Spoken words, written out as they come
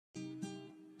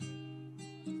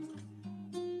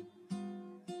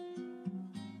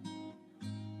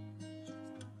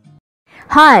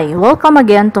Hi, welcome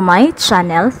again to my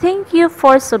channel. Thank you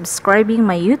for subscribing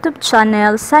my YouTube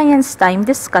channel, Science Time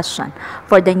Discussion.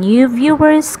 For the new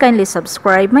viewers, kindly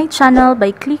subscribe my channel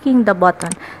by clicking the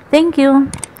button. Thank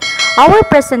you. Our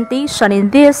presentation in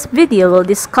this video will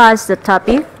discuss the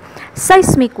topic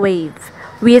seismic wave,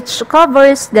 which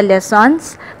covers the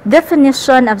lessons,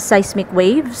 definition of seismic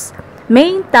waves,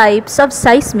 main types of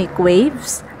seismic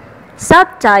waves,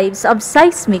 subtypes of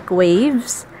seismic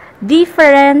waves,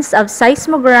 difference of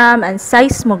seismogram and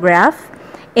seismograph,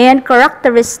 and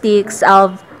characteristics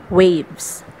of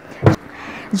waves.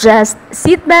 Just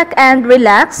sit back and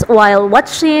relax while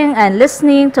watching and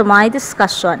listening to my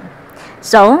discussion.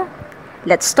 So,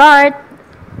 let's start.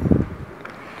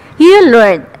 You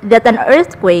learned that an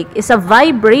earthquake is a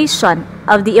vibration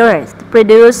of the earth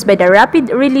produced by the rapid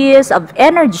release of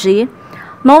energy,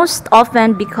 most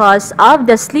often because of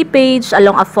the slippage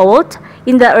along a fault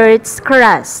in the earth's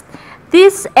crust.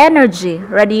 This energy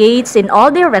radiates in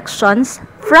all directions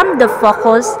from the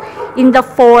focus in the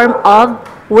form of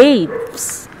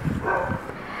waves.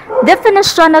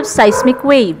 Definition of seismic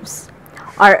waves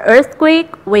are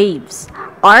earthquake waves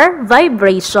are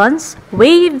vibrations,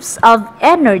 waves of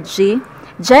energy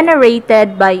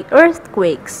generated by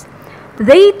earthquakes.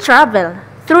 They travel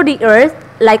through the earth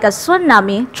like a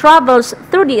tsunami travels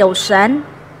through the ocean,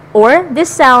 or the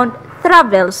sound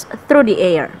travels through the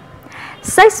air.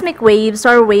 Seismic waves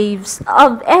are waves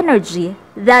of energy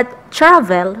that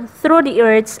travel through the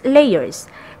Earth's layers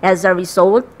as a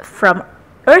result from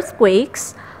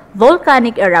earthquakes,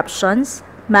 volcanic eruptions,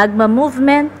 magma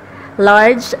movement,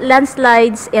 large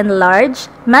landslides, and large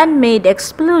man-made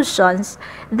explosions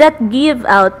that give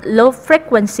out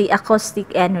low-frequency acoustic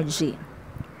energy.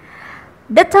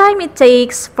 The time it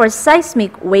takes for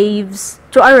seismic waves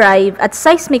to arrive at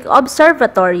seismic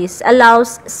observatories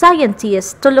allows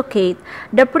scientists to locate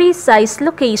the precise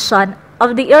location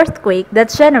of the earthquake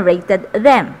that generated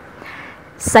them.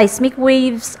 Seismic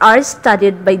waves are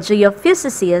studied by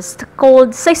geophysicists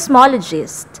called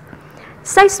seismologists.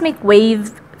 Seismic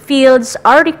wave fields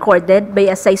are recorded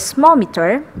by a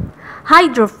seismometer,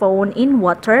 hydrophone in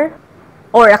water,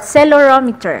 or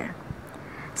accelerometer.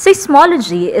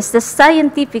 Seismology is the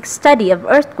scientific study of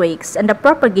earthquakes and the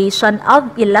propagation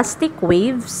of elastic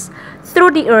waves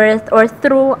through the earth or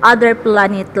through other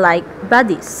planet-like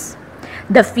bodies.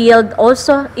 The field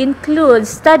also includes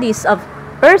studies of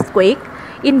earthquake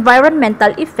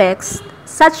environmental effects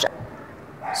such as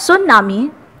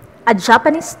tsunami, a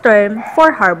Japanese term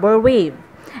for harbor wave,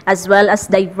 as well as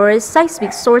diverse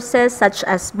seismic sources such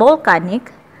as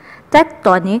volcanic,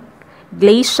 tectonic,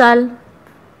 glacial,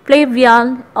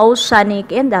 fluvial,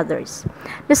 oceanic, and others.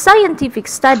 The scientific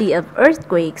study of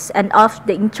earthquakes and of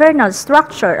the internal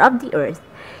structure of the earth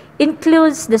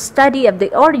includes the study of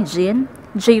the origin,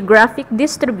 geographic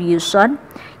distribution,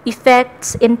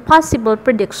 effects, and possible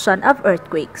prediction of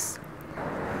earthquakes.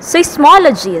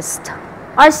 Seismologists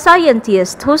are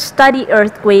scientists who study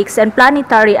earthquakes and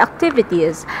planetary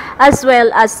activities as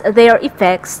well as their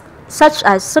effects, such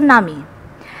as tsunami.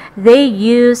 They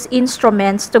use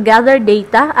instruments to gather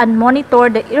data and monitor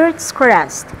the Earth's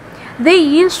crust. They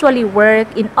usually work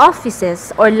in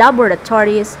offices or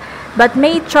laboratories but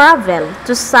may travel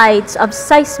to sites of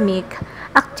seismic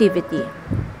activity.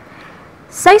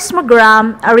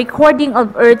 Seismogram, a recording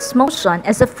of Earth's motion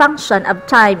as a function of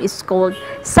time, is called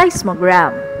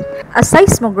seismogram. A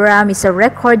seismogram is a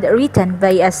record written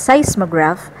by a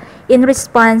seismograph in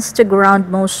response to ground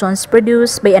motions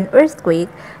produced by an earthquake,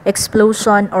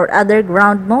 explosion, or other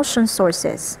ground motion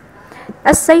sources.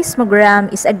 A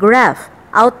seismogram is a graph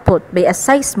output by a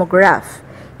seismograph.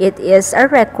 It is a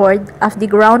record of the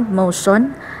ground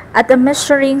motion at a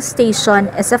measuring station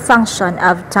as a function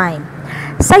of time.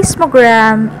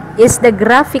 Seismogram is the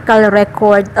graphical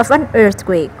record of an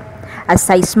earthquake. A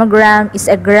seismogram is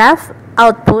a graph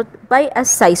output by a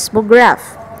seismograph.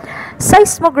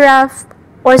 Seismograph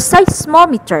or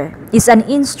seismometer is an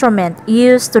instrument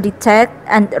used to detect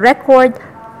and record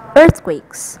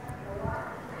earthquakes.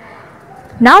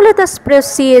 Now let us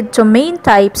proceed to main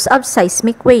types of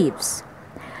seismic waves.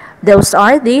 Those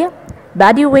are the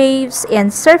body waves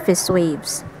and surface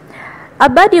waves. A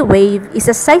body wave is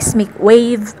a seismic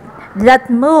wave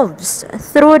that moves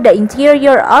through the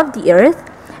interior of the earth,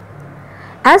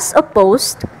 as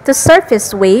opposed to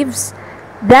surface waves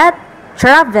that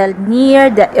travel near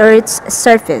the Earth's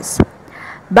surface.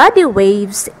 Body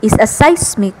waves is a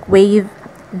seismic wave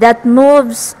that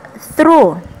moves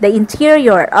through the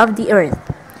interior of the Earth.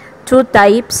 Two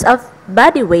types of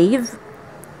body wave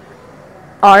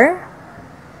are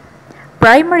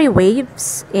primary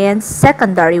waves and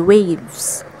secondary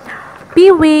waves. P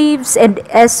waves and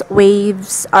S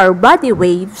waves are body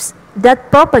waves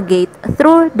that propagate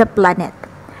through the planet.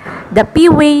 The P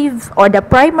wave or the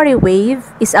primary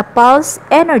wave is a pulse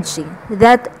energy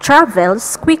that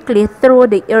travels quickly through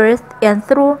the earth and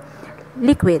through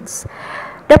liquids.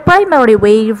 The primary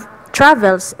wave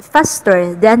travels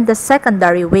faster than the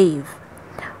secondary wave.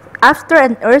 After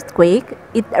an earthquake,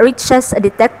 it reaches a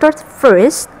detector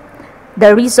first.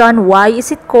 The reason why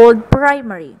is it called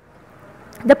primary.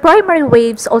 The primary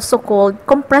waves, also called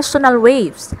compressional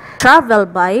waves, travel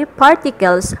by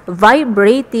particles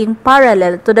vibrating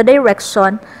parallel to the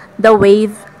direction the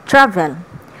wave travel.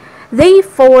 They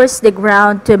force the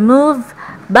ground to move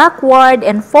backward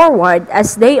and forward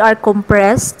as they are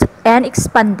compressed and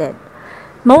expanded.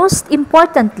 Most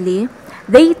importantly,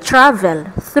 they travel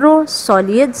through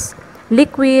solids,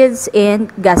 liquids,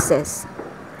 and gases.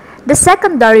 The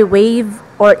secondary wave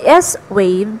or S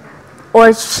wave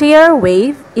or shear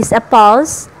wave is a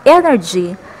pulse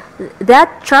energy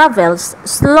that travels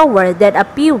slower than a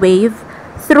P wave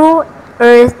through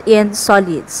earth and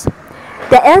solids.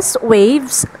 The S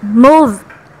waves move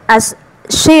as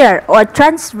shear or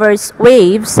transverse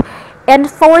waves and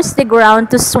force the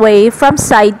ground to sway from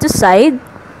side to side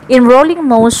in rolling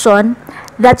motion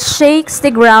that shakes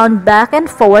the ground back and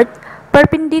forth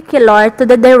perpendicular to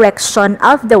the direction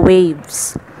of the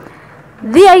waves.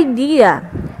 The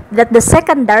idea that the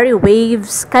secondary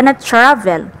waves cannot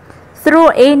travel through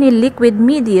any liquid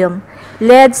medium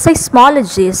led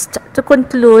seismologists to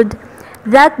conclude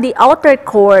that the outer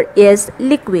core is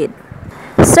liquid.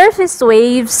 Surface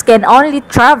waves can only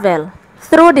travel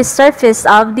through the surface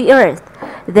of the earth.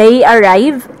 They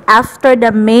arrive after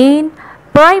the main,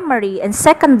 primary, and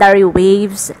secondary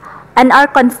waves and are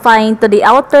confined to the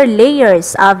outer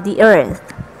layers of the earth.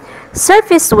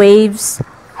 Surface waves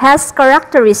has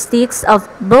characteristics of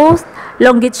both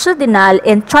longitudinal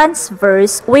and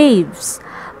transverse waves.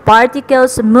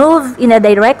 Particles move in a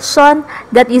direction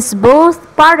that is both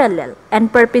parallel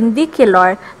and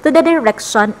perpendicular to the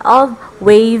direction of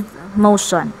wave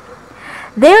motion.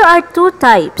 There are two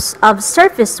types of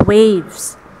surface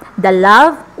waves, the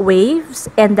love waves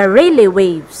and the Rayleigh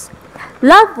waves.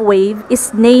 Love wave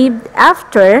is named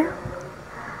after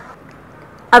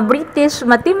a British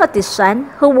mathematician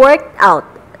who worked out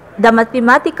the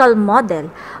mathematical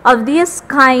model of this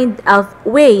kind of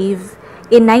wave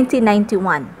in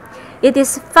 1991. It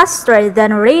is faster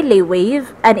than Rayleigh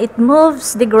wave and it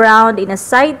moves the ground in a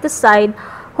side-to-side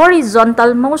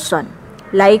horizontal motion,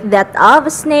 like that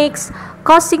of snakes,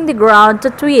 causing the ground to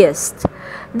twist.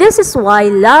 This is why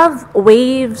love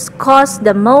waves cause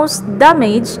the most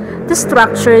damage to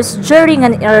structures during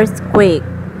an earthquake.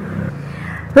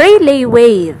 Rayleigh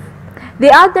wave. The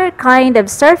other kind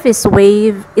of surface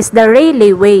wave is the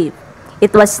Rayleigh wave.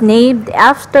 It was named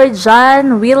after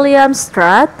John William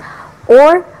Strutt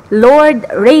or Lord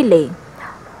Rayleigh,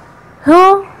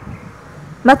 who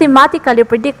mathematically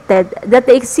predicted that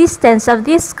the existence of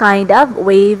this kind of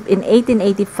wave in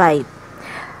 1885.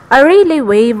 A Rayleigh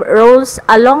wave rolls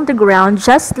along the ground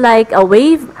just like a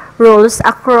wave rolls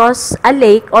across a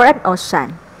lake or an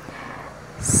ocean.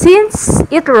 Since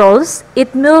it rolls,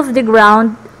 it moves the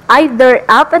ground either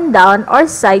up and down or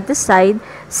side to side,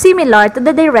 similar to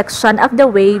the direction of the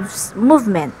wave's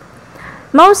movement.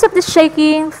 Most of the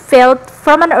shaking felt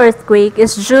from an earthquake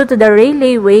is due to the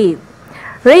Rayleigh wave.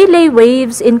 Rayleigh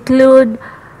waves include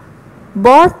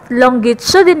both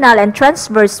longitudinal and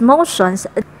transverse motions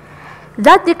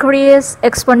that decrease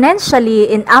exponentially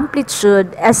in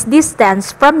amplitude as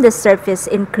distance from the surface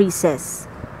increases.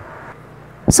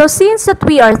 So since that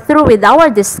we are through with our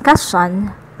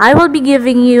discussion, I will be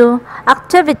giving you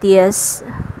activities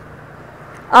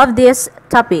of this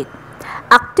topic.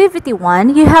 Activity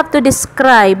 1, you have to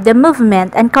describe the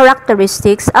movement and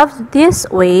characteristics of these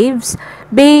waves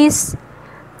based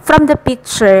from the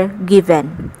picture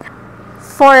given.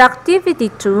 For activity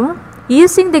 2,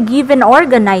 using the given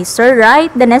organizer,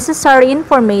 write the necessary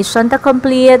information to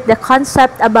complete the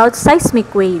concept about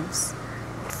seismic waves.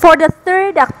 For the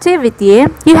third activity,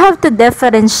 you have to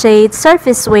differentiate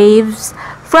surface waves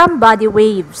from body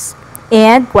waves.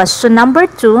 And question number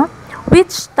 2,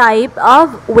 which type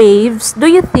of waves do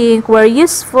you think were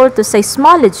useful to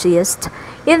seismologists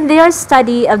in their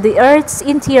study of the Earth's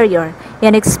interior?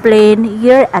 And explain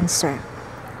your answer.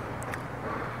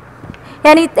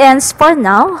 And it ends for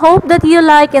now. Hope that you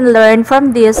like and learn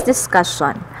from this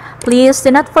discussion. Please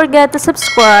do not forget to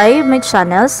subscribe my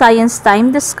channel, Science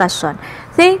Time Discussion.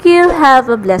 Thank you. Have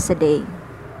a blessed day.